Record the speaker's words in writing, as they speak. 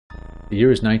The year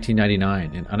is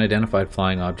 1999, and unidentified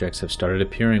flying objects have started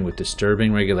appearing with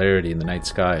disturbing regularity in the night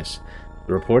skies.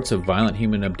 The reports of violent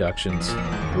human abductions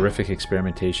and horrific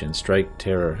experimentation strike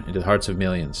terror into the hearts of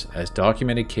millions as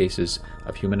documented cases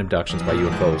of human abductions by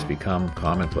UFOs become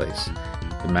commonplace.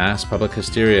 The mass public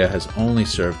hysteria has only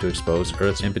served to expose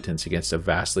Earth's impotence against a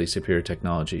vastly superior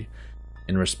technology.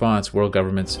 In response, world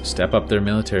governments step up their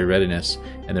military readiness,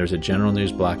 and there is a general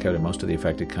news blackout in most of the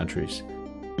affected countries.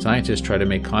 Scientists try to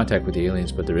make contact with the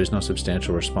aliens, but there is no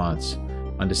substantial response.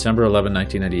 On December 11,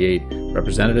 1998,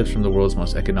 representatives from the world's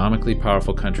most economically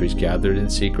powerful countries gathered in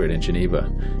secret in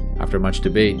Geneva. After much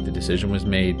debate, the decision was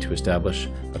made to establish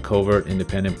a covert,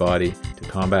 independent body to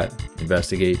combat,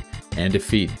 investigate, and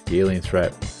defeat the alien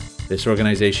threat. This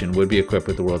organization would be equipped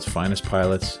with the world's finest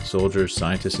pilots, soldiers,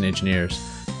 scientists, and engineers,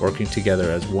 working together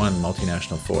as one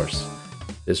multinational force.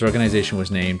 This organization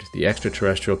was named the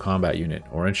Extraterrestrial Combat Unit,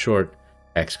 or in short,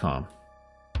 X-COM.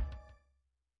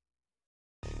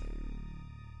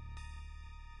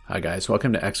 Hi guys,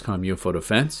 welcome to X-COM UFO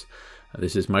Defense.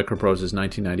 This is Microprose's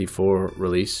 1994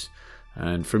 release,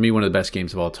 and for me one of the best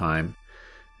games of all time.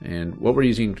 And what we're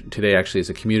using today actually is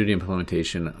a community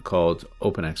implementation called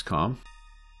OpenXcom.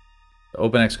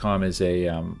 OpenXcom is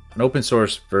an open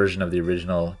source version of the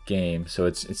original game, so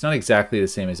it's not exactly the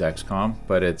same as XCOM,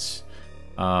 but it's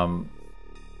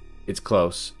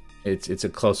close. It's a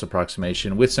close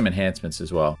approximation with some enhancements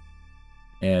as well.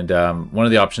 And one of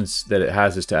the options that it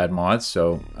has is to add mods.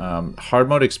 So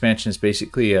Hardmode Expansion is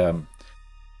basically a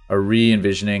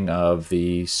re-envisioning of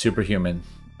the superhuman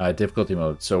difficulty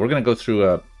mode. So we're going to go through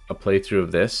a playthrough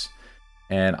of this.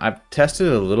 And I've tested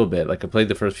it a little bit. Like I played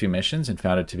the first few missions and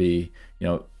found it to be,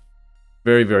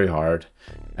 very, very hard,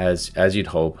 as you'd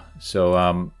hope.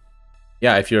 So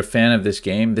yeah, if you're a fan of this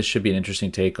game, this should be an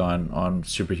interesting take on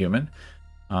superhuman.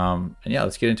 And yeah,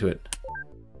 let's get into it.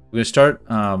 We're gonna start.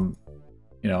 I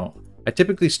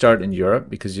typically start in Europe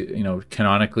because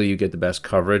canonically you get the best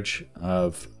coverage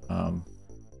of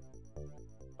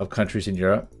countries in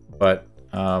Europe. But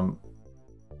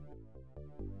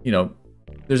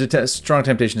there's a strong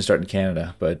temptation to start in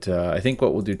Canada. But I think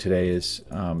what we'll do today is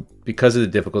because of the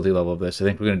difficulty level of this, I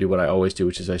think we're gonna do what I always do,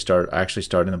 which is I actually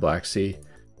start in the Black Sea,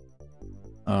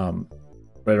 right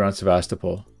around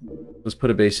Sevastopol. Let's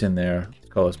put a base in there.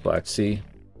 Let's call this Black Sea.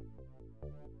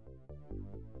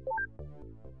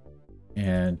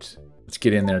 And let's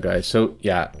get in there, guys. So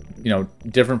yeah,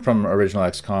 different from original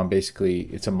XCOM, basically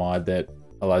it's a mod that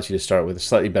allows you to start with a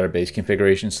slightly better base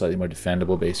configuration, slightly more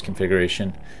defendable base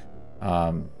configuration.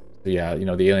 So yeah,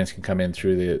 the aliens can come in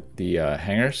through the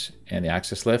hangars and the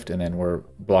access lift, and then we're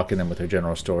blocking them with our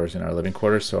general stores in our living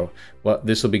quarters. So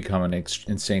this will become an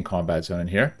insane combat zone in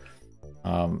here.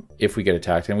 If we get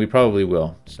attacked, and we probably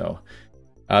will. So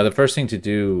the first thing to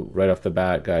do right off the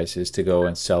bat, guys, is to go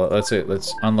and sell it.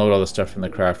 Let's unload all the stuff from the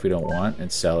craft we don't want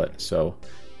and sell it. So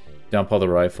dump all the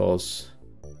rifles,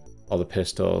 all the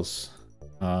pistols.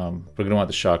 We're gonna want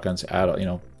the shotguns.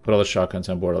 Put all the shotguns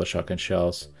on board, all the shotgun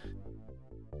shells.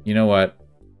 You know what?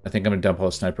 I think I'm gonna dump all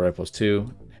the sniper rifles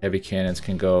too. Heavy cannons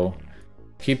can go.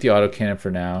 Keep the autocannon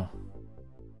for now.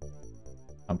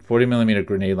 40mm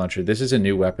grenade launcher. This is a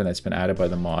new weapon that's been added by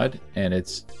the mod, and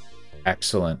it's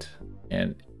excellent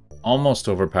and almost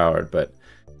overpowered, but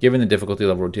given the difficulty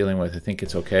level we're dealing with, I think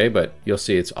it's okay, but you'll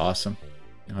see it's awesome.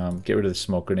 Get rid of the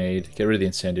smoke grenade, get rid of the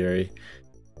incendiary,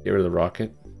 get rid of the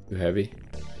rocket, too heavy,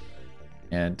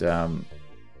 and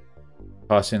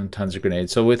toss in tons of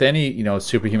grenades. So with any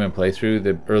superhuman playthrough,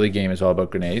 the early game is all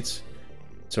about grenades,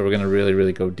 so we're going to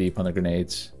really go deep on the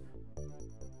grenades.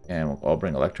 And we'll all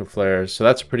bring electro flares. So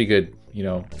that's pretty good, we've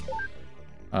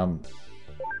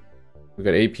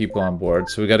got 8 people on board.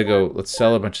 So we got to go, let's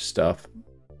sell a bunch of stuff.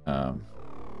 Get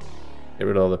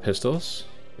rid of all the pistols,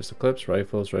 pistol clips,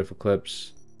 rifles, rifle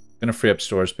clips. I'm going to free up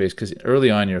storage space because early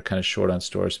on you're kind of short on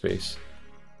storage space.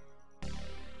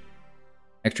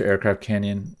 Extra aircraft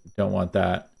canyon, don't want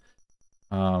that.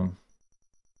 Sniper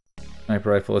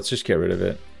rifle, let's just get rid of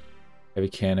it. Heavy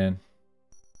cannon.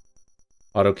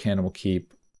 Auto cannon we'll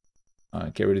keep.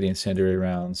 Get rid of the incendiary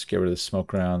rounds, get rid of the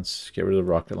smoke rounds, get rid of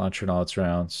the rocket launcher and all its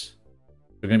rounds.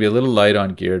 We're going to be a little light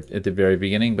on gear at the very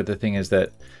beginning, but the thing is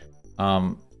that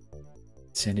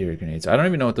incendiary grenades, I don't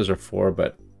even know what those are for,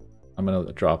 but I'm going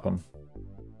to drop them.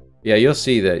 Yeah, you'll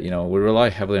see that, we rely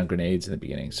heavily on grenades in the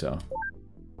beginning, so.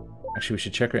 Actually, we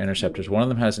should check our interceptors. One of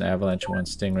them has an avalanche, one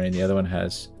stingray, and the other one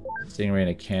has stingray and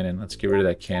a cannon. Let's get rid of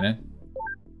that cannon.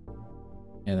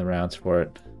 And the rounds for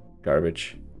it.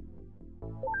 Garbage.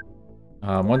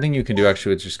 One thing you can do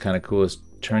actually, which is kind of cool, is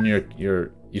turn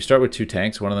you start with 2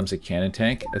 tanks. One of them's a cannon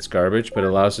tank. That's garbage, but it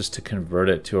allows us to convert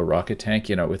it to a rocket tank,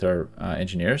 with our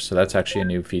engineers. So that's actually a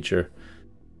new feature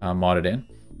modded in.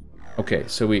 Okay,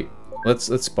 so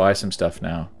let's buy some stuff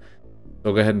now.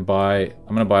 So go ahead and buy.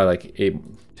 I'm gonna buy like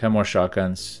 10 more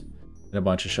shotguns and a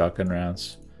bunch of shotgun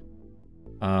rounds.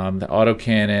 The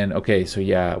autocannon. Okay, so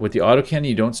yeah, with the autocannon,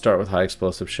 you don't start with high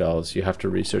explosive shells. You have to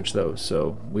research those.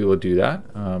 So we will do that.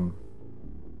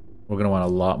 We're gonna want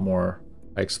a lot more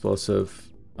high explosive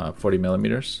 40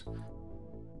 millimeters,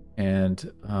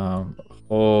 and a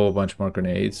whole bunch more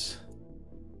grenades.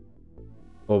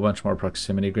 A whole bunch more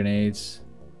proximity grenades,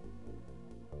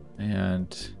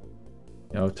 and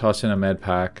you know, toss in a med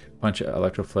pack, a bunch of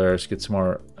electro flares, get some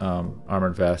more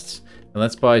armored vests, and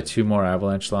let's buy 2 more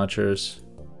avalanche launchers,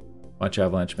 a bunch of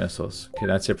avalanche missiles. Okay,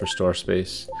 that's it for store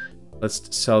space.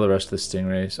 Let's sell the rest of the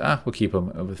stingrays. We'll keep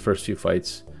them over the first few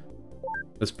fights.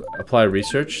 Let's apply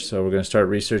research. So we're going to start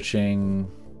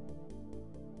researching.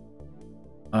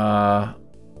 I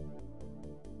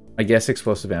guess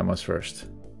explosive ammos first.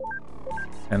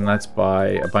 And let's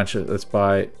buy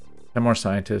 10 more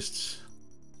scientists,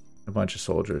 a bunch of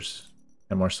soldiers,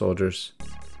 10 more soldiers.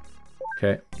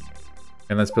 Okay.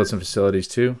 And let's build some facilities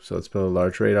too. So let's build a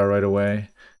large radar right away.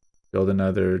 Build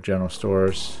another general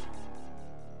stores.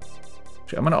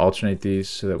 Actually, I'm going to alternate these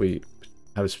so that we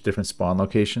have different spawn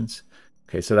locations.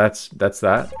 Okay, so that's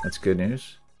that. That's good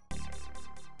news.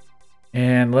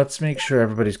 And let's make sure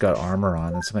everybody's got armor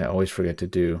on. That's something I always forget to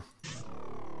do.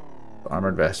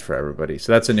 Armored vest for everybody.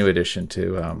 So that's a new addition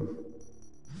to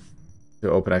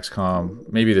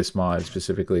OpenXcom. Maybe this mod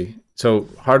specifically. So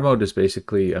hard mode is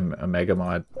basically a mega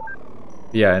mod.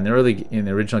 Yeah, in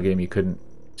the original game you couldn't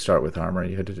start with armor.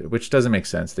 You had to, which doesn't make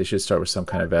sense. They should start with some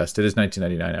kind of vest. It is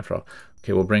 1999 after all.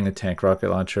 Okay, we'll bring the tank rocket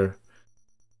launcher.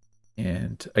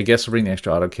 And I guess we'll bring the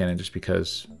extra autocannon just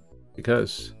because.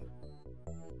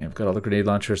 And I've got all the grenade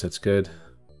launchers, that's good.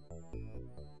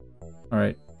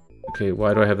 Alright. Okay,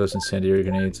 why do I have those incendiary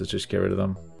grenades? Let's just get rid of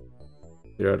them.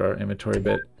 Clear out our inventory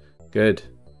bit. Good.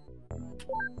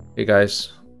 Hey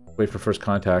guys, wait for first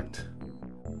contact.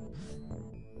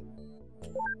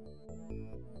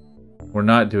 We're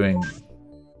not doing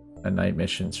a night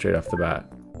mission straight off the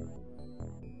bat.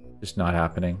 Just not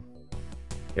happening.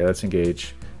 Okay, let's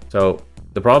engage. So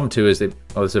the problem too is this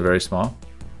is very small.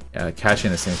 Yeah,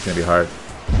 catching this thing is gonna be hard.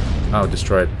 Oh,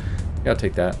 destroyed. Yeah, I'll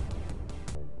take that.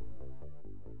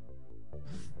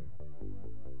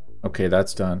 Okay,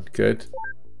 that's done. Good.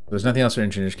 There's nothing else our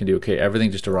engineers can do. Okay,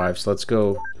 everything just arrived. So let's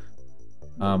go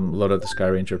load out the Sky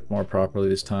Ranger more properly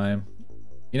this time.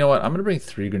 You know what? I'm gonna bring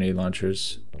 3 grenade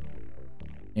launchers.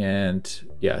 And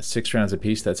yeah, 6 rounds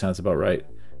apiece. That sounds about right.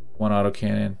 1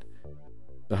 autocannon.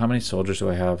 So how many soldiers do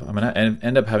I have? I'm gonna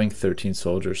end up having 13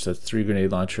 soldiers. So that's 3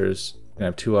 grenade launchers. I'm gonna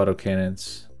have 2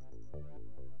 autocannons.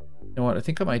 You know what? I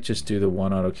think I might just do the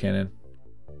 1 autocannon.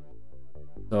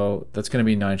 So that's gonna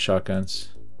be 9 shotguns.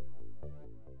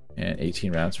 And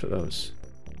 18 rounds for those.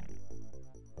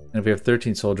 And if we have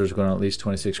 13 soldiers, we're going to at least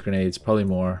 26 grenades, probably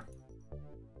more.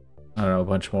 I don't know, a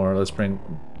bunch more. Let's bring,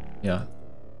 yeah,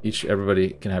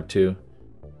 everybody can have 2.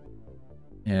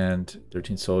 And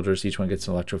 13 soldiers, each one gets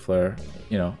an electro flare.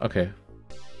 You know, okay.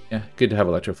 Yeah, good to have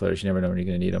electro flares. You never know when you're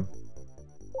going to need them.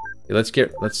 Okay,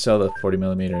 let's sell the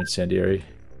 40mm incendiary.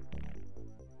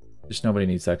 Just nobody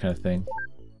needs that kind of thing.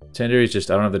 Incendiary is just,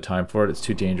 I don't have the time for it. It's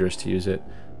too dangerous to use it.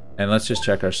 And let's just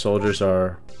check our soldiers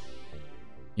are,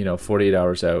 you know, 48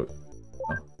 hours out.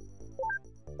 Oh.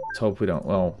 Let's hope we don't.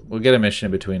 Well, we'll get a mission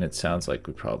in between. It sounds like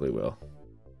we probably will.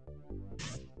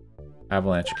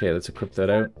 Avalanche. Okay, let's equip that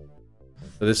out.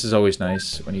 So this is always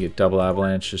nice when you get double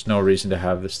avalanche. There's no reason to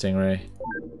have the Stingray.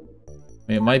 I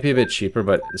mean, it might be a bit cheaper,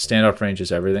 but the standoff range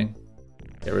is everything.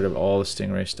 Get rid of all the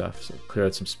Stingray stuff. So clear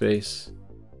out some space.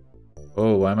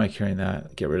 Oh, why am I carrying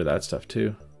that? Get rid of that stuff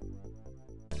too.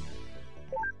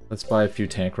 Let's buy a few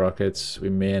tank rockets. We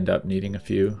may end up needing a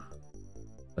few.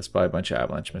 Let's buy a bunch of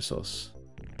avalanche missiles.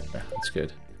 Yeah, that's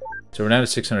good. So we're down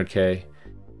to 600k.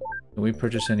 Can we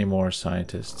purchase any more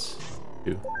scientists?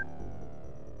 2. You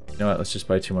know what? Let's just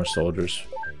buy 2 more soldiers.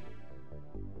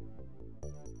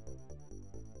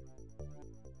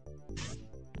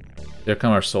 There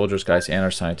come our soldiers, guys, and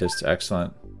our scientists.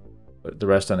 Excellent. Put the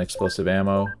rest on explosive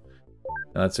ammo.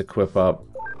 And let's equip up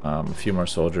a few more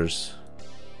soldiers.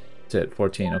 That's it,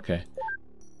 14, okay.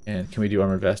 And can we do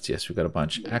armored vest? Yes, we've got a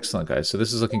bunch. Excellent, guys. So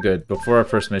this is looking good. Before our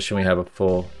first mission, we have a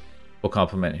full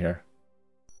complement here.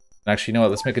 Actually, you know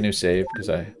what? Let's make a new save, because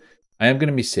I am going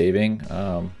to be saving.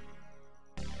 How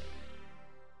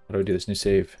do we do this new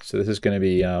save? So this is going to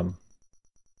be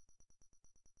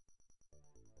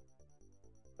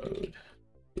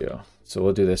yeah. So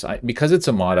we'll do this. Because it's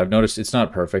a mod, I've noticed it's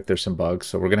not perfect. There's some bugs,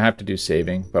 so we're going to have to do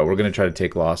saving, but we're going to try to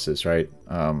take losses, right?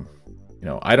 You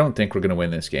know, I don't think we're going to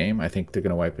win this game. I think they're going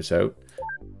to wipe us out.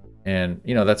 And,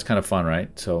 you know, that's kind of fun,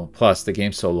 right? So, plus, the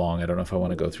game's so long, I don't know if I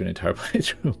want to go through an entire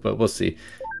playthrough, but we'll see.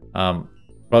 Probably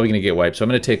going to get wiped, so I'm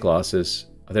going to take losses.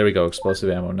 Oh, there we go, explosive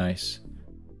ammo, nice.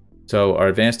 So, our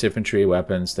advanced infantry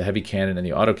weapons, the heavy cannon and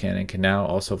the autocannon, can now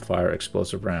also fire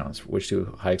explosive rounds, which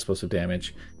do high explosive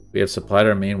damage. We have supplied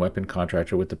our main weapon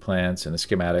contractor with the plans and the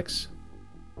schematics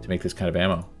to make this kind of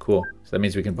ammo. Cool. So that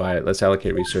means we can buy it. Let's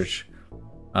allocate research.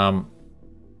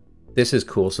 This is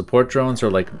cool. Support drones are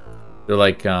like, they're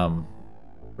like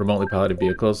remotely piloted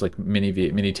vehicles, like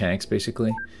mini tanks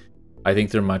basically. I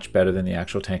think they're much better than the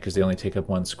actual tank because they only take up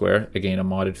 1 square. Again, a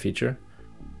modded feature.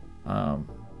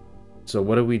 So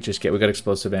what do we just get? We got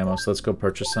explosive ammo, so let's go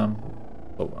purchase some.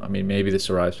 Oh, I mean, maybe this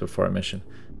arrives before our mission.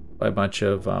 Buy a bunch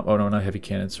of, oh no, not heavy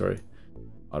cannon, sorry.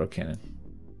 Autocannon.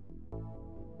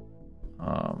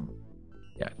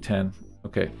 Yeah, 10.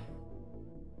 Okay.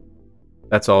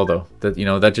 That's all though. That, you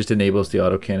know, that just enables the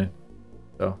autocannon.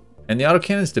 So, and the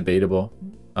autocannon is debatable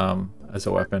as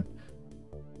a weapon,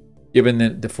 given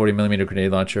the 40mm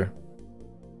grenade launcher.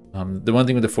 The one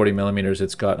thing with the 40mm,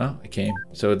 it's got, oh, it came.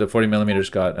 So the 40mm's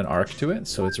got an arc to it,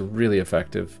 so it's really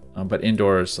effective. But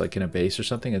indoors, like in a base or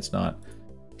something, it's not.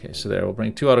 Okay, so there, we'll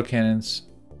bring 2 autocannons,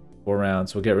 4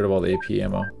 rounds. We'll get rid of all the AP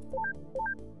ammo.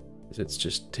 It's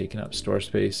just taking up store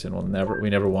space, and we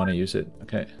never want to use it.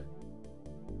 Okay.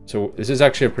 So this is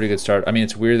actually a pretty good start. I mean,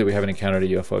 it's weird that we haven't encountered a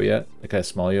UFO yet, like a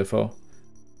small UFO.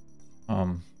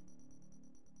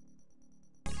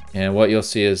 And what you'll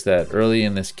see is that early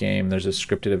in this game, there's a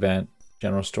scripted event.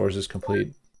 General stores is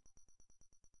complete.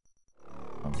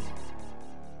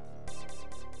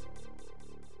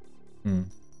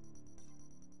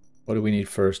 What do we need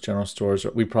first? General stores.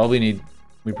 We probably need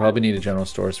a general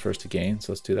stores first to gain.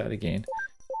 So let's do that again.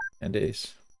 10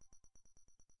 days.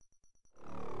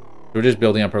 We're just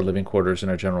building up our living quarters and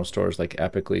our general stores like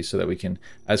epically so that we can,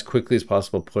 as quickly as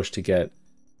possible, push to get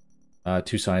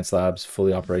 2 science labs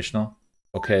fully operational.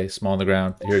 Okay, small on the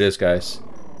ground. Here it is, guys.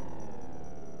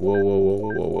 Whoa, whoa, whoa,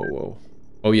 whoa, whoa, whoa, whoa.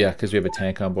 Oh yeah, because we have a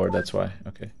tank on board, that's why.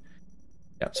 Okay.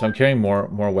 Yeah, so I'm carrying more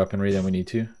weaponry than we need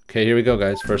to. Okay, here we go,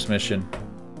 guys. First mission.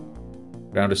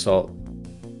 Ground assault.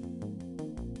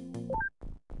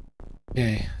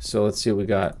 Okay, so let's see what we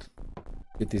got.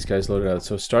 Get these guys loaded out.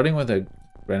 So starting with a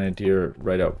grenadier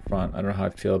right out front. I don't know how I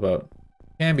feel about.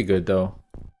 Can be good though.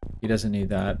 He doesn't need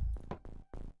that.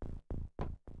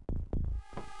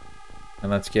 And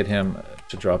let's get him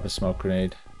to drop a smoke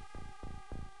grenade.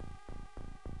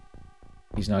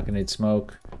 He's not gonna need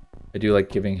smoke. I do like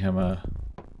giving him one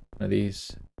of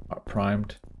these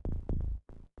primed.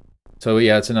 So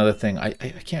yeah, it's another thing. I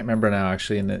can't remember now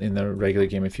actually in the regular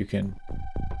game if you can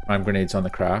prime grenades on the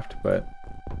craft, but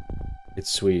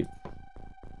it's sweet.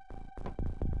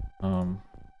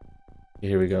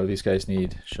 Here we go. These guys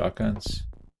need shotguns.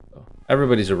 So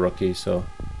everybody's a rookie, so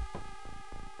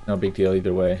no big deal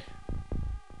either way.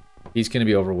 He's gonna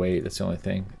be overweight. That's the only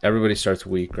thing. Everybody starts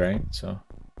weak, right? So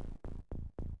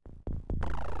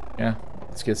yeah,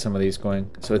 let's get some of these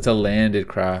going. So it's a landed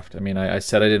craft. I mean, I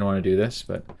said I didn't want to do this,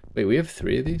 but wait, we have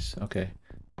 3 of these? Okay.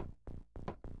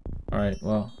 All right.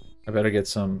 Well, I better get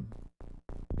some.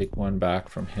 Take one back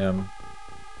from him.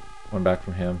 One back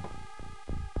from him.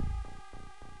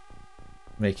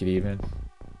 Make it even.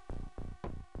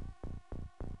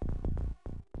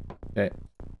 Okay.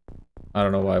 I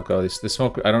don't know why I've got all these. The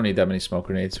smoke. I don't need that many smoke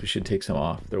grenades. We should take some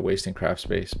off. They're wasting craft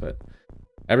space. But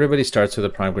everybody starts with a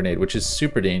prime grenade, which is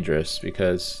super dangerous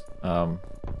because, you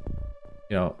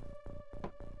know,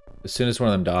 as soon as one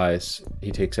of them dies,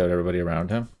 he takes out everybody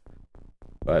around him.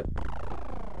 But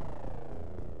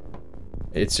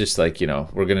it's just like, you know,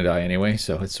 we're gonna die anyway,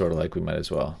 so it's sort of like we might as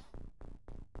well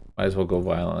go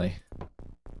violently.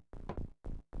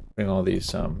 Bring all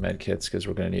these med kits because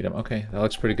we're gonna need them. Okay, that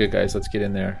looks pretty good, guys. Let's get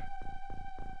in there.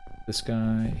 This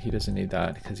guy, he doesn't need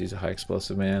that because he's a high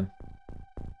explosive man.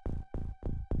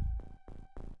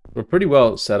 We're pretty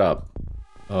well set up.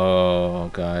 Oh,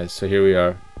 guys, so here we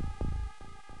are.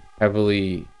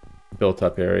 Heavily built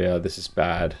up area. This is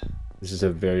bad. This is a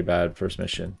very bad first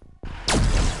mission.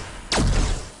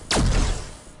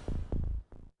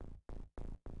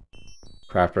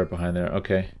 Craft right behind there.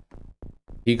 Okay.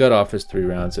 He got off his 3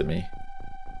 rounds at me.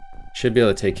 Should be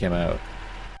able to take him out.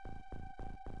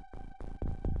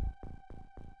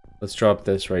 Let's drop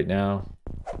this right now.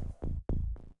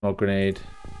 Smoke grenade.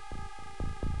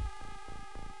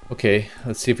 Okay,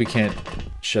 let's see if we can't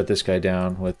shut this guy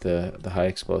down with the high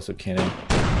explosive cannon.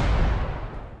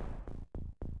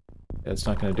 That's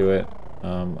not going to do it.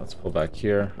 Let's pull back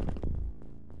here.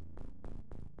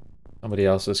 Somebody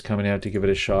else is coming out to give it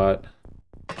a shot.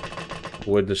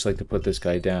 Would just like to put this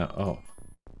guy down. Oh,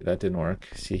 that didn't work.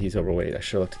 See, he's overweight. I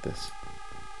should have looked at this.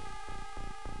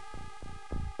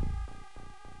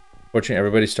 Fortunately,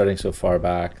 everybody's starting so far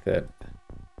back that...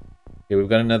 Okay, we've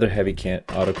got another heavy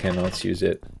auto cannon. Let's use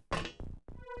it.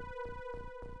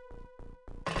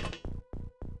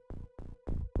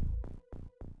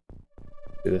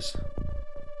 Do this.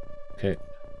 Okay.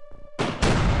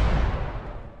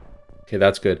 Okay,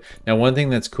 that's good. Now, one thing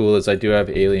that's cool is I do have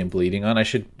alien bleeding on. I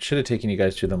should have taken you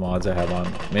guys through the mods I have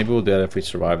on. Maybe we'll do that if we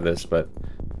survive this, but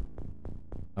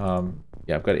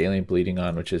yeah, I've got alien bleeding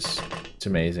on, which is it's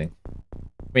amazing.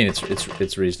 I mean,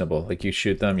 it's reasonable. Like, you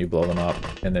shoot them, you blow them up,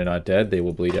 and they're not dead, they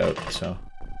will bleed out. So,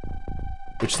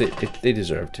 which they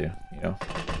deserve to. You know,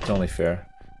 it's only fair.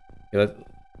 Okay,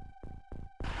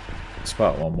 let's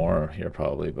spot one more here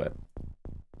probably, but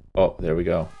oh, there we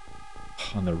go.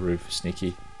 On the roof,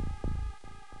 sneaky.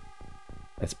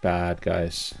 That's bad,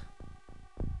 guys.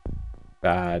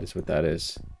 Bad is what that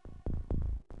is.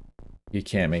 You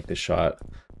can't make the shot.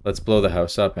 Let's blow the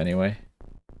house up anyway.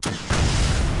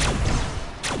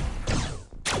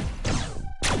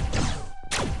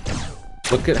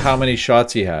 Look at how many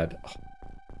shots he had.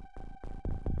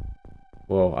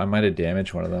 Whoa, I might have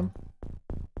damaged one of them.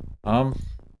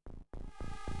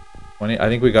 20. I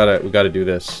think we gotta do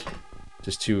this.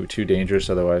 Just too dangerous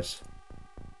otherwise.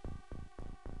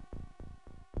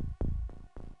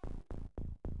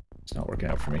 It's not working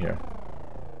out for me here.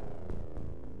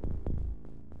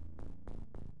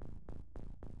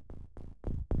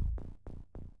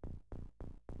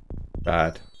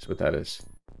 Bad is what that is.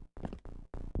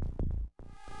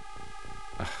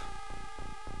 Ugh.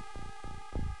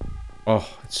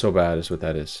 Oh, it's so bad is what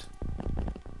that is.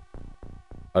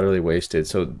 Utterly wasted.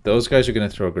 So those guys are going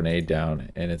to throw a grenade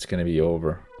down and it's going to be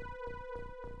over.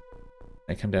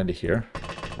 I come down to here.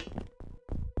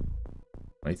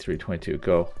 23, 22,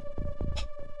 go.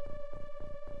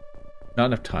 Not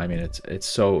enough timing. It's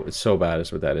so bad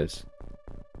is what that is.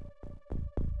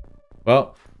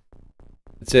 Well,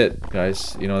 that's it,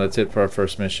 guys. You know, that's it for our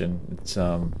first mission. It's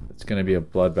going to be a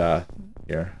bloodbath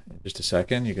here. In just a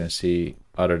second, you're going to see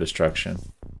utter destruction.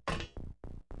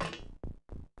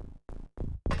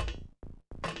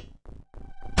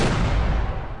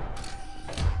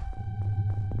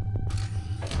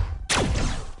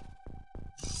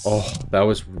 Oh, that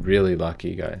was really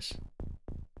lucky, guys.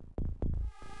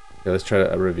 Okay, let's try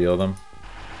to reveal them.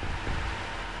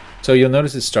 So you'll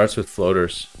notice it starts with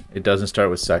floaters. It doesn't start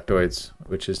with sectoids,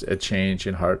 which is a change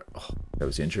in heart. Oh, that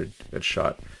was injured. Got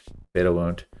shot. Fatal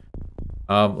wound.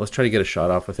 Let's try to get a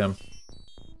shot off with him.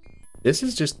 This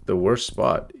is just the worst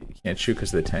spot. You can't shoot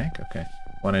because of the tank? Okay.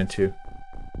 1 and 2.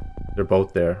 They're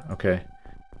both there. Okay.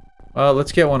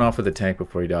 Let's get one off with the tank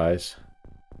before he dies.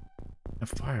 And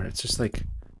fire. It's just like...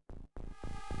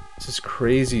 It's this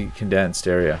crazy condensed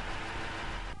area.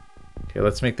 Okay,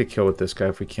 let's make the kill with this guy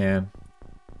if we can.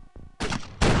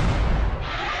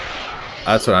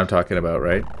 That's what I'm talking about,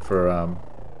 right? For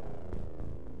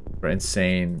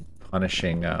insane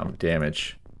punishing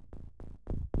damage.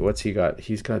 What's he got?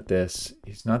 He's got this.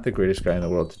 He's not the greatest guy in the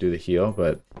world to do the heal,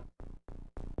 but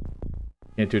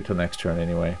can't do it till next turn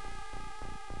anyway.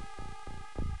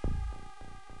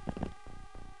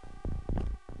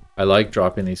 I like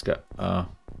dropping these guys.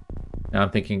 Now I'm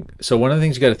thinking, so one of the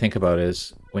things you got to think about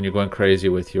is when you're going crazy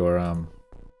with your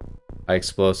high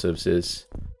explosives is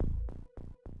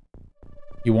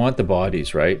you want the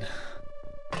bodies, right?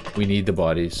 We need the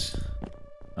bodies.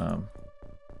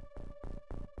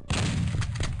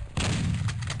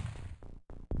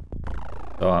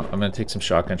 So I'm going to take some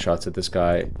shotgun shots at this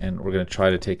guy and we're going to try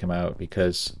to take him out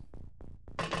because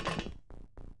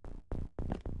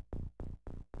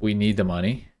we need the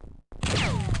money.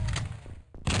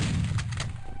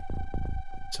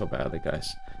 So badly,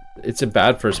 guys. It's a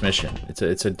bad first mission.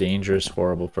 It's a dangerous,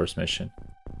 horrible first mission.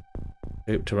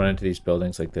 To run into these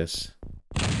buildings like this.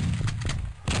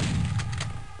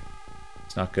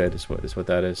 It's not good, is what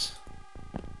that is.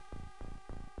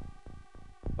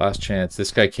 Last chance.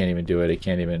 This guy can't even do it. He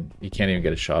can't even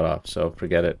get a shot off, so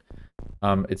forget it.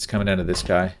 It's coming down to this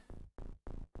guy.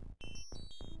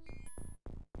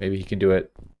 Maybe he can do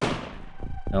it.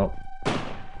 Nope.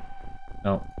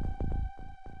 Nope.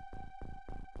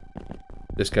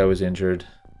 This guy was injured.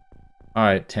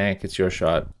 Alright, tank, it's your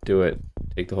shot. Do it.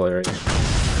 Take the whole area.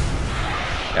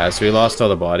 Yeah, so we lost all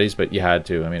the bodies, but you had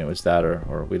to. I mean, it was that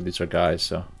or we'd lose our guys,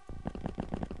 so.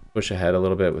 Push ahead a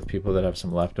little bit with people that have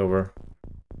some leftover.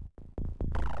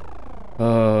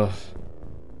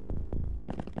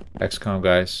 XCOM,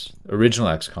 guys. Original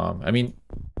XCOM. I mean,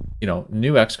 you know,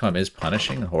 new XCOM is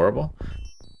punishing and horrible,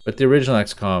 but the original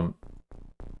XCOM,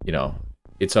 you know,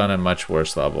 it's on a much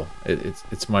worse level.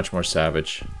 It's much more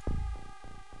savage.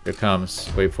 Here it comes.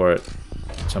 Wait for it.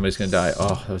 Somebody's gonna die.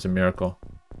 Oh, that was a miracle.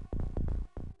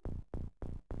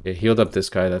 Okay, healed up this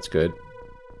guy. That's good.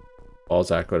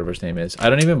 Balzac, whatever his name is. I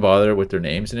don't even bother with their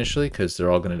names initially because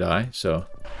they're all going to die. So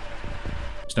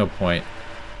there's no point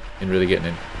in really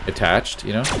getting attached,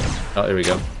 you know? Oh, there we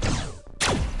go.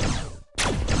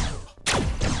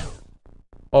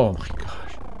 Oh my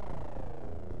gosh.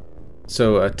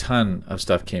 So a ton of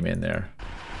stuff came in there.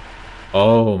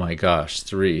 Oh my gosh,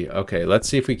 3. Okay, let's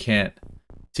see if we can't...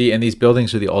 See, and these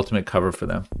buildings are the ultimate cover for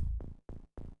them.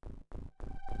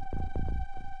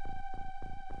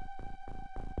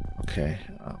 Okay.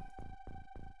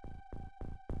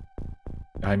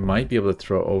 I might be able to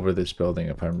throw over this building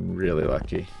if I'm really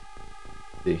lucky.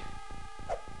 See.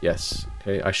 Yes.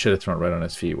 Okay, I should have thrown it right on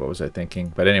his feet. What was I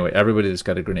thinking? But anyway, everybody that's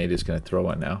got a grenade is going to throw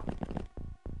one now.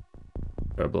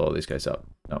 Try to blow all these guys up.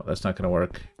 No, that's not going to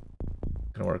work.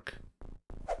 Not going to work.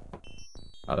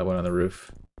 Oh, that went on the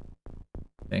roof.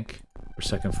 I think. Or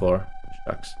second floor.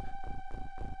 Shucks.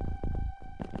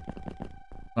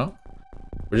 Well,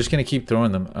 we're just going to keep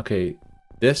throwing them. Okay,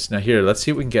 this. Now here, let's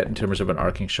see what we can get in terms of an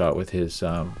arcing shot with his,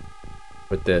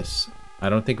 with this. I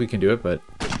don't think we can do it, but...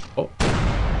 Oh.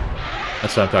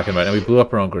 That's what I'm talking about. And we blew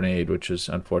up our own grenade, which is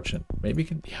unfortunate. Maybe you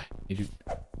can... Yeah, you do...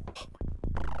 Oh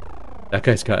my... That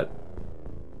guy's got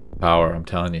power, I'm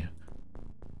telling you.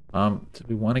 Do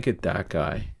we want to get that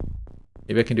guy?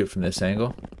 Maybe I can do it from this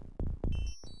angle.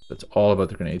 That's all about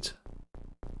the grenades.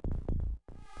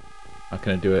 Not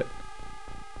gonna do it.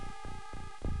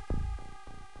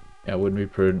 Yeah, wouldn't be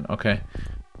prudent. Okay.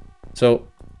 So...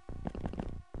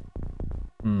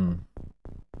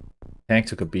 Tank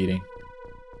took a beating.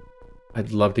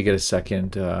 I'd love to get a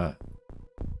second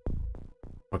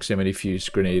proximity fuse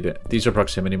grenade. These are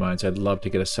proximity mines. I'd love to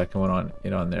get a second one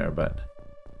on there, but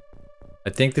I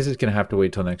think this is gonna have to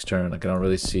wait till next turn. Like, I don't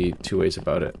really see two ways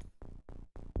about it.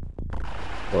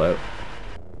 Pull out.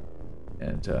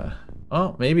 And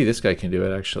oh, maybe this guy can do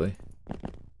it actually.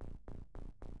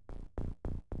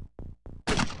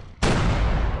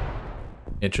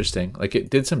 Interesting. Like, it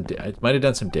did some. It might have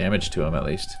done some damage to him at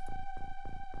least.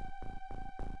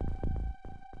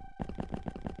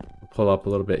 Pull up a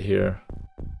little bit here.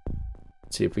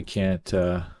 See if we can't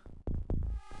get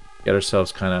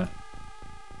ourselves kind of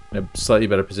in a slightly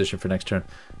better position for next turn.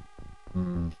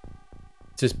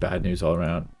 It's just bad news all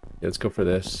around. Yeah, let's go for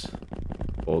this.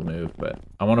 Bold move, but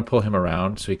I want to pull him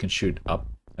around so he can shoot up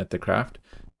at the craft.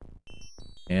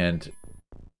 And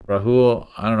Rahul,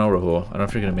 I don't know Rahul. I don't know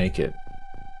if you're going to make it.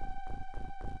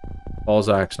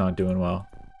 Balzac's not doing well.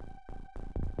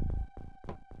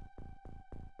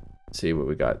 Let's see what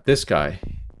we got. This guy.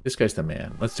 This guy's the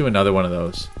man. Let's do another one of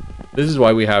those. This is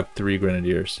why we have 3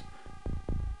 grenadiers.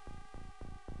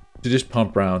 To just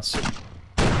pump rounds.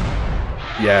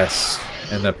 Yes.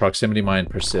 And the proximity mine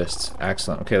persists.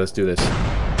 Excellent. Okay, let's do this.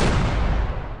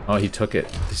 Oh, he took it.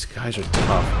 These guys are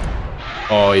tough.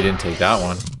 Oh, he didn't take that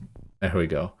one. There we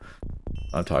go.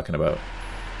 I'm talking about.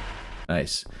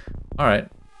 Nice. Alright.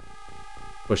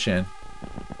 Push in.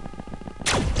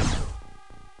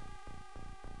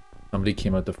 Somebody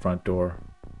came out the front door.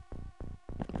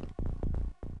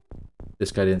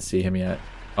 This guy didn't see him yet.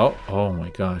 Oh, oh my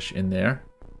gosh, in there.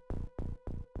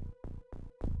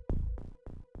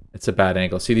 It's a bad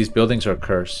angle. See, these buildings are a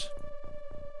curse.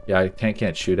 Yeah, I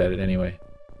can't shoot at it anyway.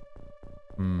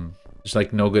 There's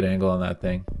like no good angle on that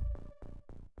thing.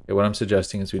 Okay, what I'm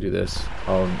suggesting is we do this.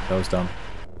 Oh, that was dumb.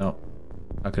 No,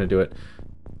 not gonna do it.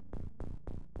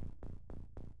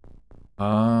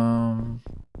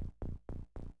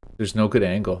 There's no good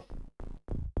angle.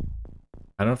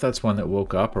 I don't know if that's one that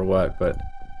woke up or what, but...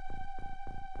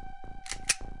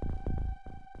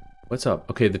 What's up?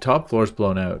 Okay, the top floor's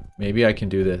blown out. Maybe I can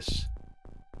do this.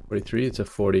 43? It's a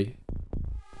 40.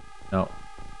 No.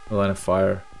 No line of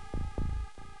fire.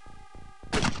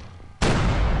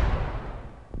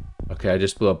 Okay, I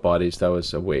just blew up bodies. That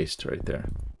was a waste right there.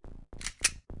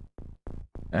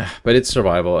 But it's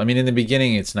survival. I mean, in the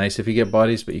beginning, it's nice if you get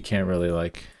bodies, but you can't really,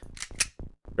 like...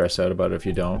 stress out about it if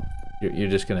you don't. You're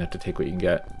just gonna have to take what you can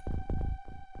get.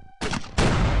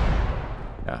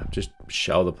 Yeah, just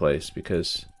shell the place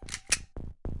because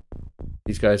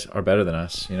these guys are better than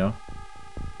us, you know?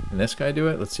 Can this guy do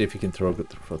it? Let's see if he can throw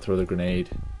the grenade.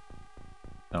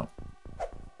 No.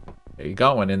 Yeah, you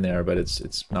got one in there, but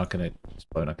it's probably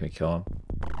not gonna kill him.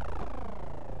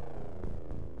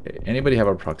 Okay, anybody have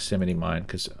a proximity mine?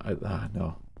 Because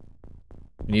no.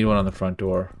 We need one on the front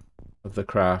door of the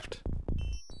craft.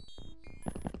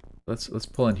 Let's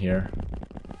pull in here.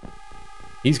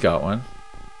 He's got one.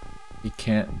 He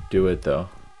can't do it though.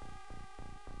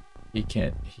 He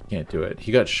can't do it.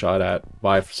 He got shot at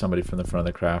by somebody from the front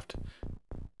of the craft.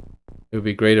 It would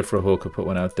be great if Rahul could put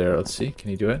one out there. Let's see. Can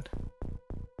he do it?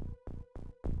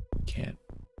 Can't.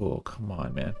 Oh, come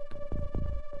on, man.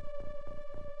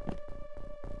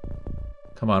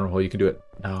 Come on, Rahul, you can do it.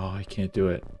 No, I can't do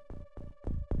it.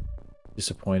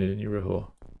 Disappointed in you, Rahul.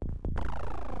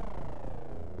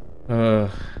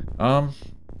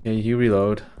 Yeah, you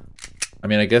reload. I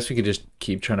mean, I guess we could just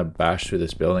keep trying to bash through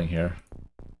this building here.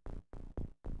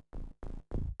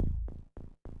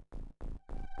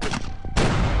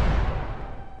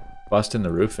 Busting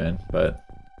the roof in, but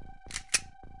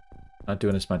not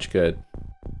doing us much good.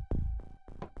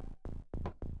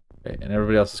 Okay, and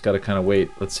everybody else has got to kind of wait.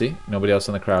 Let's see. Nobody else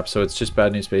on the crap. So it's just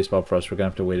bad news baseball for us. We're going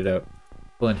to have to wait it out.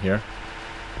 Pull in here.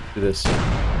 Do this.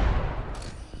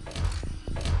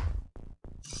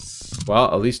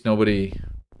 Well, at least nobody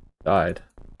died.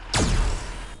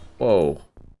 Whoa.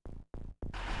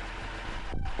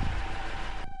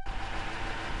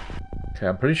 Okay,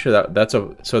 I'm pretty sure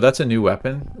that's a new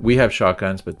weapon. We have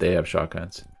shotguns, but they have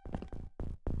shotguns.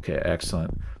 Okay,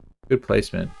 excellent. Good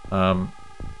placement. Let's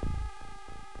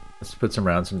put some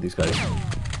rounds into these guys.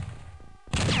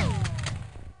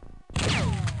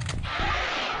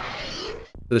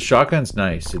 The shotgun's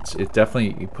nice. It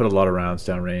definitely, you put a lot of rounds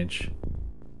down range.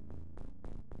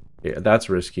 Yeah, that's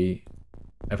risky.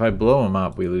 If I blow them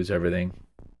up, we lose everything.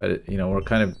 But you know, we're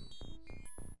in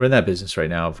that business right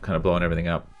now of kind of blowing everything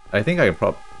up. I think I could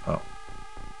probably... Oh.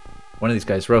 One of these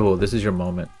guys. Rahul, this is your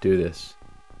moment. Do this.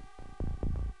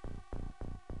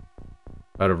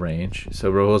 Out of range.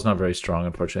 So Rahul's not very strong,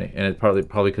 unfortunately. And it's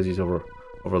probably because he's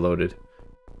overloaded.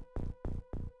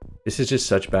 This is just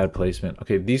such bad placement.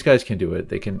 Okay, these guys can do it.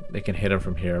 They can hit him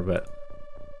from here, but...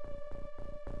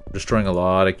 Destroying a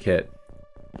lot of kit.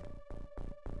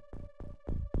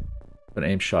 An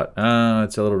aim shot.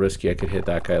 It's a little risky. I could hit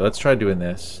that guy. Let's try doing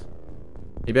this.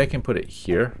 Maybe I can put it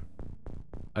here.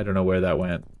 I don't know where that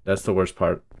went. That's the worst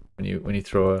part when you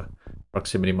throw a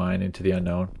proximity mine into the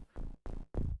unknown.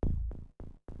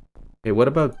 Okay, what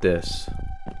about this?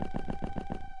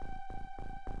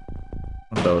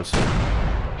 One of those.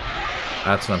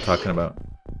 That's what I'm talking about.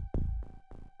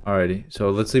 Alrighty, so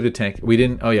let's leave the tank. We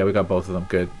didn't. Oh yeah, we got both of them.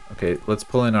 Good. Okay, let's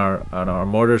pull in our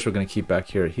mortars. We're gonna keep back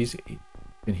here. He's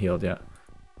been healed, yeah.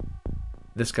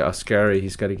 This guy, scary.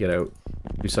 He's got to get out.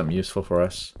 Do something useful for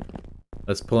us.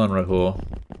 Let's pull in Rahul.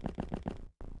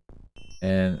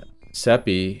 And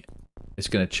Seppi is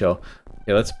gonna chill.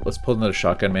 Okay, let's pull another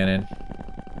shotgun man in.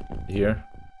 Here.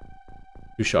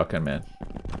 2 shotgun men.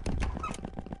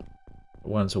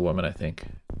 One's a woman, I think.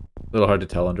 A little hard to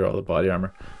tell under all the body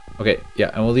armor. Okay,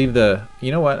 yeah, and we'll leave the...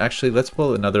 You know what? Actually, let's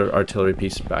pull another artillery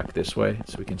piece back this way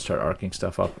so we can start arcing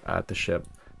stuff up at the ship.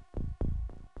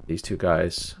 These 2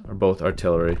 guys are both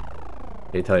artillery.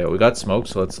 Okay, tell you what, we got smoke,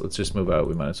 so let's just move out.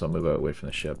 We might as well move out away from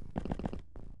the ship.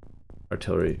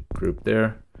 Artillery group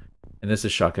there. And this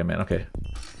is shotgun man. Okay.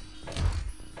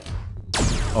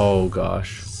 Oh,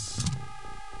 gosh.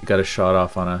 He got a shot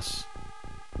off on us.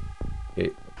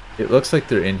 Okay. It looks like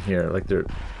they're in here. Like they're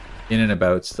in and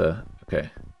about the...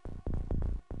 Okay.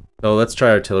 So let's try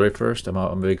artillery first. I'm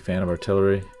a big fan of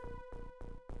artillery.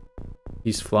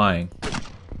 He's flying.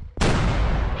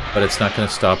 But it's not going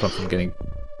to stop him from getting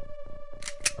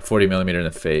a 40mm in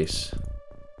the face.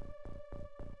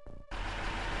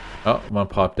 Oh, one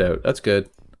popped out. That's good.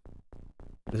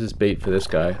 This is bait for this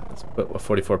guy. Let's put a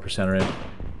 44%er in.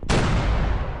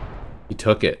 He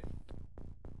took it.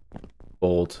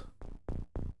 Bold.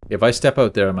 If I step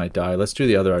out there, I might die. Let's do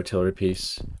the other artillery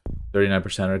piece.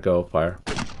 39%er, go, fire.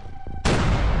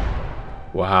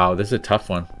 Wow, this is a tough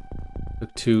one.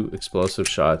 Took 2 explosive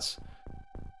shots.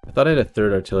 I thought I had a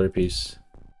 3rd artillery piece.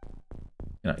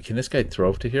 You know, can this guy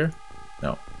throw to here?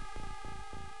 No.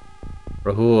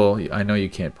 Rahul, I know you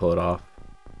can't pull it off.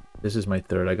 This is my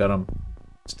 3rd. I got him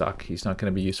stuck. He's not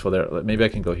going to be useful there. Maybe I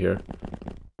can go here.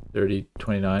 30,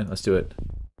 29. Let's do it.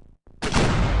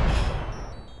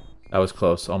 That was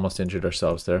close. Almost injured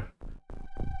ourselves there.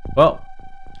 Well,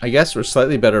 I guess we're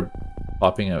slightly better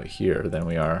popping out here than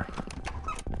we are.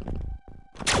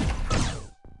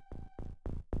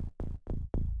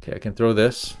 Okay, I can throw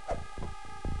this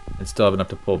and still have enough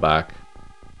to pull back.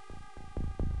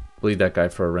 Bleed that guy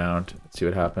for a round. Let's see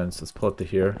what happens. Let's pull it to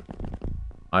here.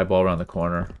 Eyeball around the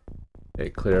corner.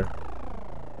 Okay, clear.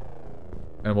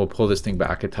 And we'll pull this thing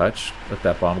back a touch. Let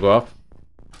that bomb go off.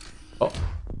 Oh,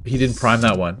 he didn't prime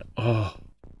that one. Oh.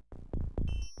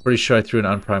 Pretty sure I threw an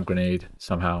unprimed grenade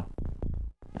somehow.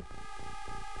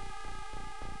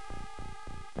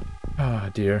 Ah, oh,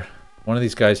 dear. One of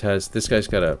these guys has... This guy's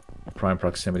got a prime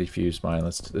proximity fuse mine.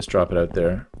 Let's drop it out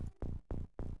there.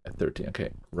 At 13. Okay,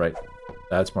 right.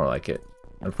 That's more like it.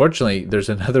 Unfortunately, there's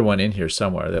another one in here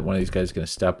somewhere that one of these guys is going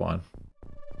to step on.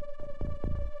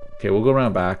 Okay, we'll go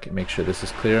around back and make sure this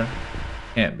is clear.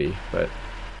 Can't be, but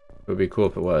would be cool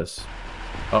if it was.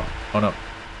 Oh no.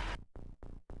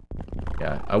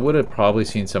 Yeah, I would have probably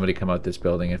seen somebody come out this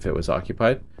building if it was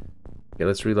occupied. Okay,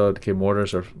 let's reload. Okay,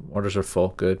 mortars are full.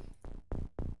 Good.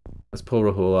 Let's pull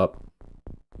Rahul up.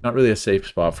 Not really a safe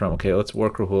spot for him. Okay, let's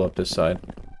work Rahul up this side.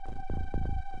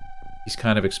 He's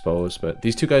kind of exposed, but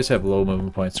these two guys have low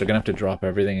movement points. They're gonna have to drop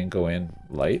everything and go in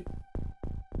light.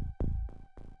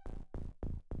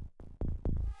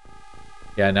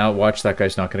 Yeah, now watch, that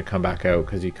guy's not gonna come back out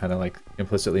because he kind of like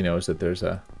implicitly knows that there's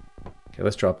a... Okay,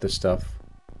 let's drop this stuff.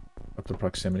 Up the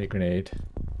proximity grenade.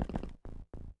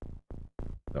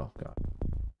 Oh god.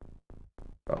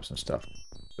 Drop some stuff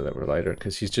so that we're lighter,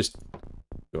 because he's just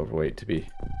too overweight to be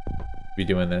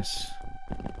doing this.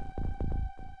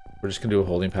 We're just gonna do a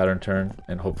holding pattern turn,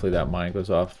 and hopefully that mine goes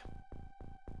off.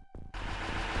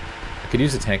 I could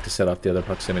use the tank to set off the other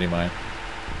proximity mine,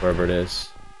 wherever it is.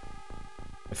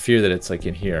 I fear that it's like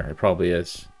in here. It probably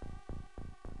is.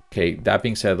 Okay, that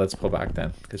being said, let's pull back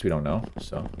then, because we don't know,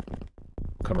 so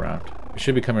we'll come around. We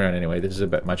should be coming around anyway. This is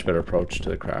a much better approach to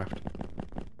the craft.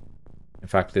 In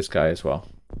fact, this guy as well.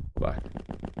 Pull back.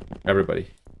 Everybody.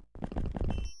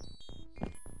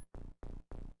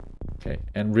 Okay,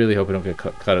 and really hope we don't get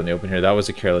cut in the open here. That was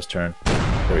a careless turn.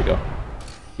 There we go.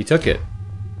 He took it.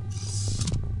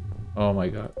 Oh my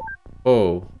god.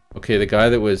 Oh, okay, the guy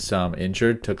that was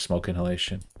injured took smoke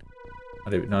inhalation.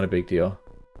 Not a big deal.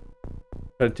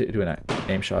 Try to do an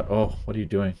aim shot. Oh, what are you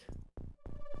doing?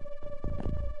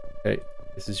 Okay,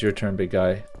 this is your turn, big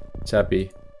guy. Seppi.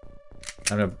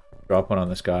 I'm gonna drop one on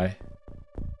this guy.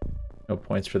 No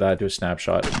points for that. Do a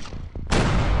snapshot.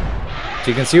 So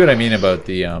you can see what I mean about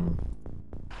the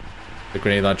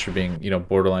grenade launcher being, you know,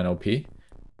 borderline OP.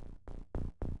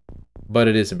 But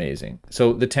it is amazing.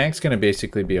 So the tank's gonna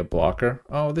basically be a blocker.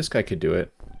 Oh, this guy could do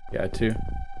it. Yeah, too.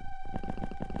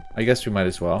 I guess we might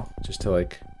as well, just to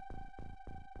like...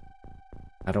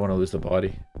 I don't want to lose the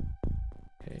body.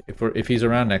 Okay, if he's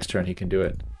around next turn, he can do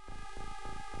it.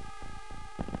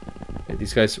 Okay,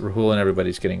 these guys, Rahul and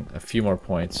everybody's getting a few more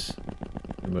points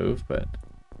to move, but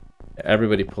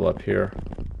everybody pull up here.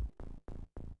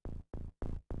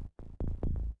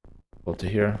 Pull to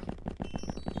here.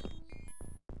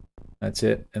 That's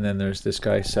it. And then there's this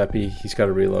guy, Seppi. He's got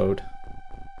to reload.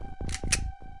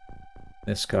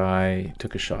 This guy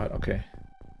took a shot. Okay.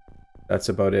 That's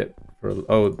about it.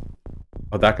 Oh,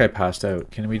 that guy passed out.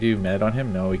 Can we do med on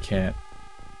him? No, we can't.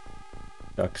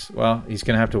 Ducks. Well, he's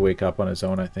going to have to wake up on his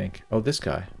own, I think. Oh, this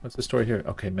guy. What's the story here?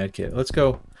 Okay, med kit. Let's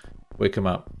go wake him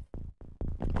up.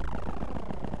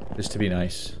 Just to be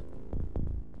nice.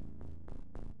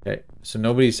 Okay, so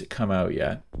nobody's come out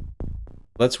yet.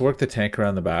 Let's work the tank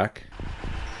around the back.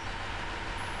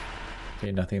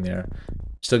 Okay, nothing there.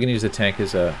 Still going to use the tank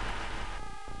as a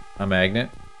magnet.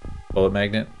 Bullet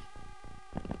magnet.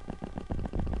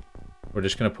 We're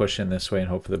just going to push in this way and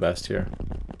hope for the best here.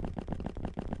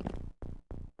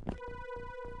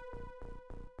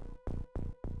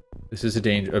 This is a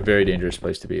very dangerous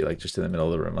place to be, like just in the middle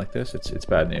of the room like this. It's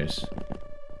bad news.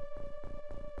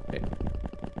 Okay.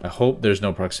 I hope there's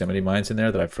no proximity mines in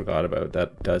there that I forgot about.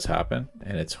 That does happen,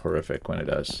 and it's horrific when it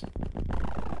does.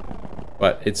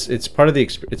 But it's part of the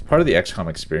XCOM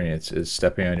experience, is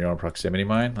stepping on your own proximity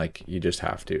mine. Like, you just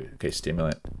have to. Okay,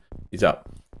 stimulant. He's up.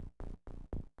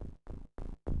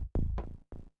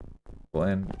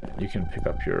 And you can pick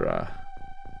up your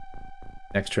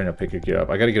next turn. You'll pick your gear up.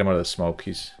 I gotta get him out of the smoke.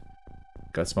 He's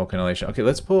got smoke inhalation. Okay,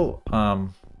 let's pull a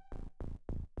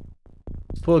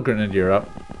grenadier up,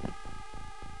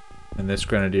 and this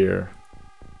grenadier,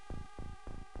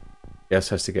 yes,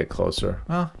 has to get closer.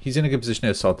 Well, he's in a good position to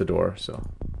assault the door. So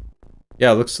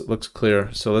yeah, looks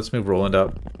clear. So let's move Roland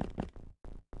up.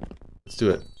 Let's do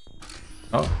it.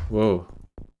 Oh, whoa,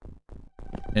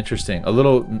 interesting. A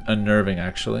little unnerving,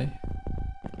 actually.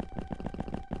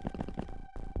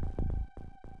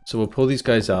 So we'll pull these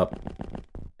guys up,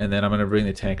 and then I'm going to bring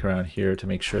the tank around here to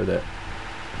make sure that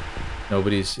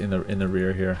nobody's in the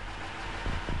rear here.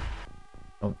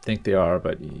 I don't think they are,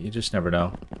 but you just never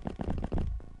know.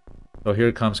 So here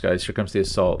it comes, guys. Here comes the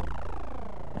assault.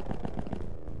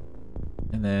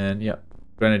 And then, yeah,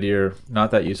 Grenadier,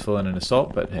 not that useful in an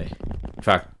assault, but hey, in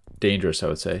fact, dangerous, I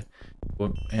would say.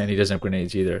 And he doesn't have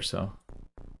grenades either, so.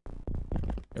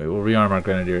 Anyway, we'll rearm our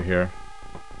Grenadier here.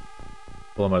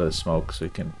 Pull him out of the smoke so he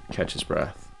can catch his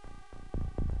breath.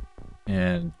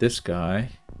 And this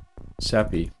guy,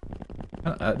 Seppi.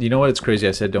 You know what? It's crazy.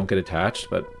 I said don't get attached,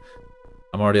 but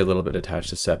I'm already a little bit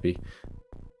attached to Seppi.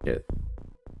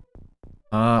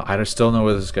 I don't still know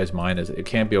where this guy's mine is. It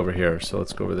can't be over here, so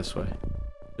let's go over this way.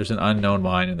 There's an unknown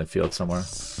mine in the field somewhere.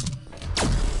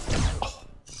 Oh.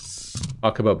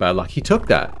 Talk about bad luck. He took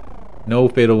that. No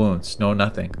fatal wounds. No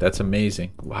nothing. That's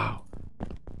amazing. Wow.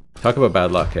 Talk about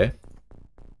bad luck, eh?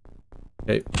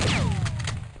 Okay.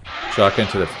 Shotgun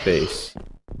to the face.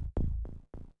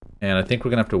 And I think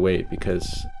we're gonna have to wait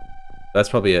because that's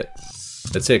probably it.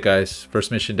 That's it, guys.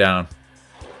 First mission down.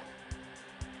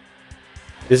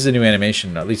 This is a new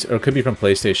animation, at least, or it could be from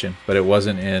PlayStation, but it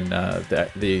wasn't in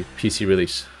the PC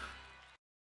release.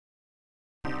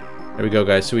 There we go,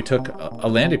 guys. So we took a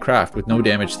landed craft with no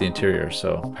damage to the interior.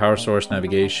 So power source,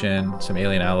 navigation, some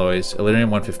alien alloys,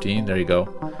 Illyrium 115. There you go.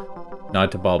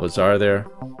 Nod to Balbazar there.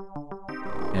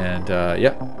 And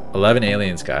yeah, 11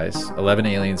 aliens, guys. 11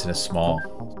 aliens in a small.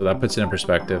 So that puts it in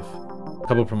perspective. A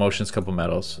couple promotions, couple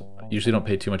medals. Usually don't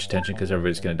pay too much attention because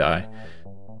everybody's gonna die.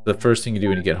 The first thing you do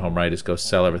when you get home, right, is go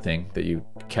sell everything that you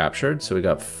captured. So we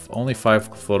got only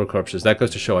 5 floater corpses. That goes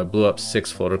to show I blew up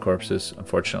 6 floater corpses,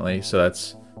 unfortunately. So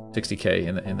that's 60k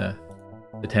in the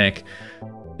tank.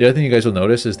 The other thing you guys will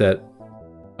notice is that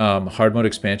Hardmode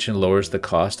Expansion lowers the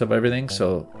cost of everything.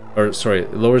 So, or sorry,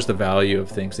 it lowers the value of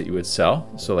things that you would sell.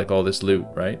 So like all this loot,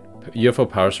 right? UFO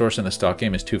power source in the stock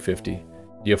game is 250.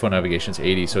 UFO navigation is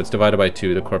 80. So it's divided by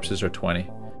 2. The corpses are 20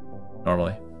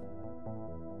 normally.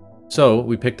 So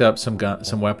we picked up some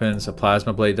weapons, a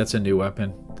plasma blade. That's a new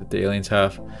weapon that the aliens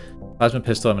have. Plasma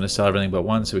pistol, I'm going to sell everything but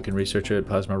one so we can research it.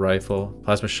 Plasma rifle,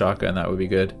 plasma shotgun, that would be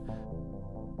good.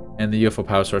 And the UFO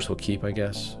power source we'll keep, I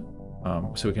guess,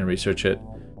 so we can research it.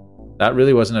 That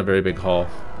really wasn't a very big haul,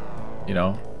 you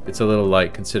know. It's a little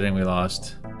light considering we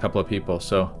lost a couple of people.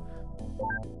 So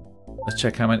let's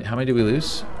check how many did we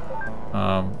lose?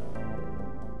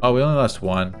 Oh, we only lost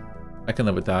 1. I can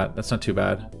live with that. That's not too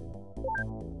bad.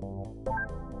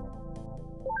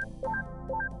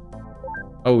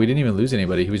 Oh, we didn't even lose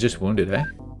anybody. He was just wounded, eh?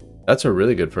 That's a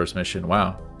really good first mission.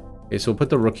 Wow. Okay, so we'll put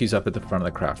the rookies up at the front of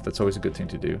the craft. That's always a good thing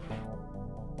to do.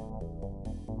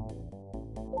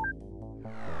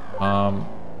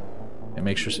 And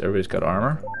make sure everybody's got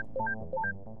armor.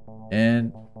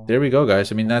 And there we go,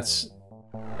 guys. I mean, that's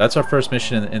our first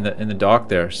mission in the dock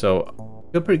there. So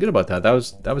I feel pretty good about that.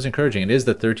 That was encouraging. It is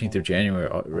the 13th of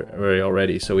January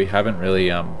already, so we haven't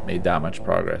really made that much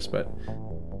progress, but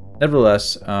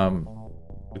nevertheless,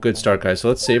 a good start, guys. So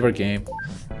let's save our game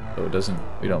so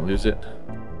we don't lose it.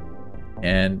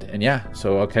 And yeah,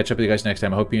 so I'll catch up with you guys next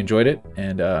time. I hope you enjoyed it,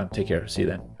 and take care. See you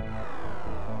then.